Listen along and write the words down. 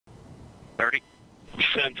30.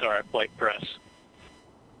 Centaur at flight press.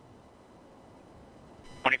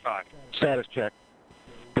 25. Status check.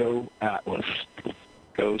 Go Atlas.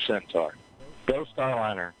 Go Centaur. Go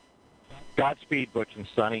Starliner. Godspeed, Butch and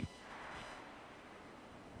Sonny.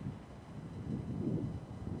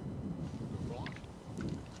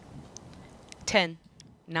 Ten,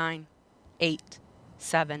 9, 8,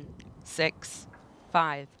 7, 6,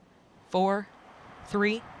 5, 4,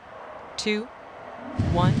 3, 2,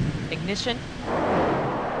 1. Ignition.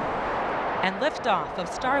 And liftoff of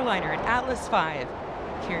Starliner and Atlas V,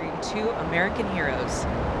 carrying 2 American heroes,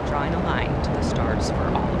 drawing a line to the stars for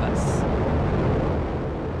all of us.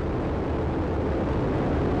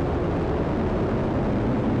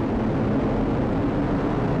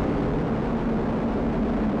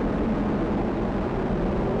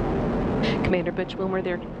 Commander Butch Wilmer,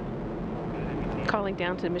 they're calling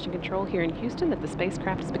down to Mission Control here in Houston that the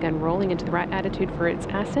spacecraft has begun rolling into the right attitude for its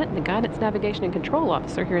ascent. The Guidance, Navigation, and Control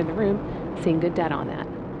Officer here in the room seeing good data on that.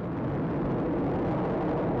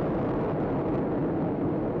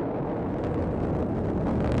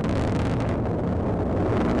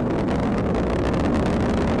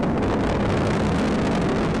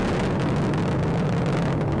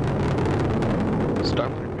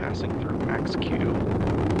 Starliner passing through max Q,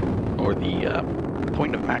 or the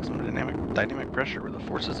point of maximum dynamic pressure where the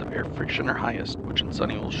forces of air friction are highest, which in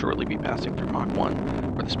Sunny will shortly be passing through Mach 1,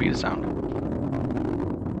 where the speed of sound.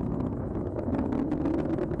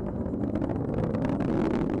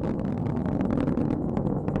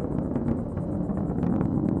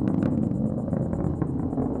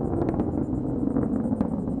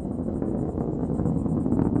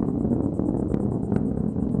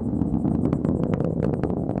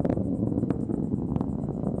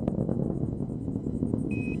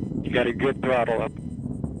 You got a good throttle up.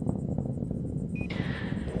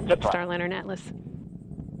 Starliner and Atlas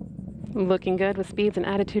looking good with speeds and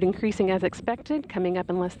attitude increasing as expected. Coming up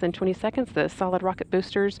in less than 20 seconds, the solid rocket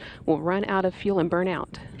boosters will run out of fuel and burn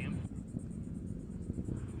out.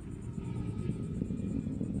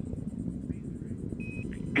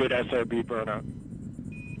 Good SRB burnout.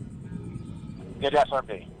 Good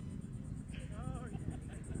SRB.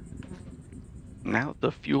 Now that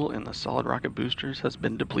the fuel in the solid rocket boosters has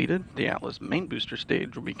been depleted, the Atlas main booster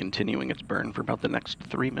stage will be continuing its burn for about the next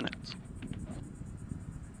 3 minutes.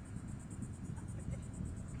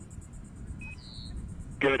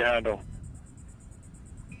 Good handle.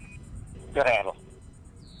 Good handle.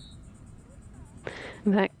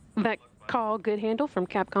 That call, good handle, from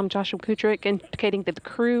Capcom Joshua Kutrick, indicating that the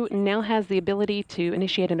crew now has the ability to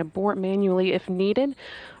initiate an abort manually if needed.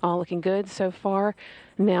 All looking good so far.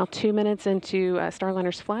 Now 2 minutes into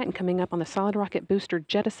Starliner's flight and coming up on the solid rocket booster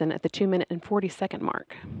jettison at the 2 minute and 40-second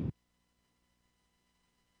mark.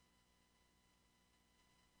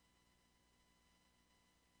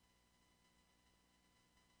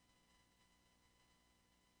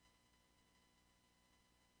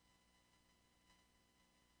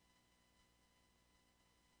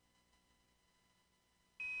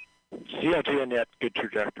 CLG and net, good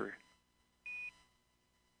trajectory.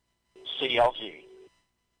 CLG.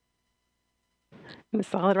 The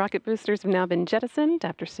solid rocket boosters have now been jettisoned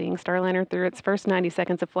after seeing Starliner through its first 90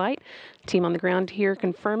 seconds of flight. Team on the ground here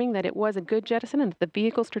confirming that it was a good jettison and that the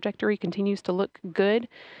vehicle's trajectory continues to look good.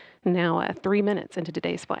 Now 3 minutes into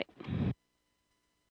today's flight.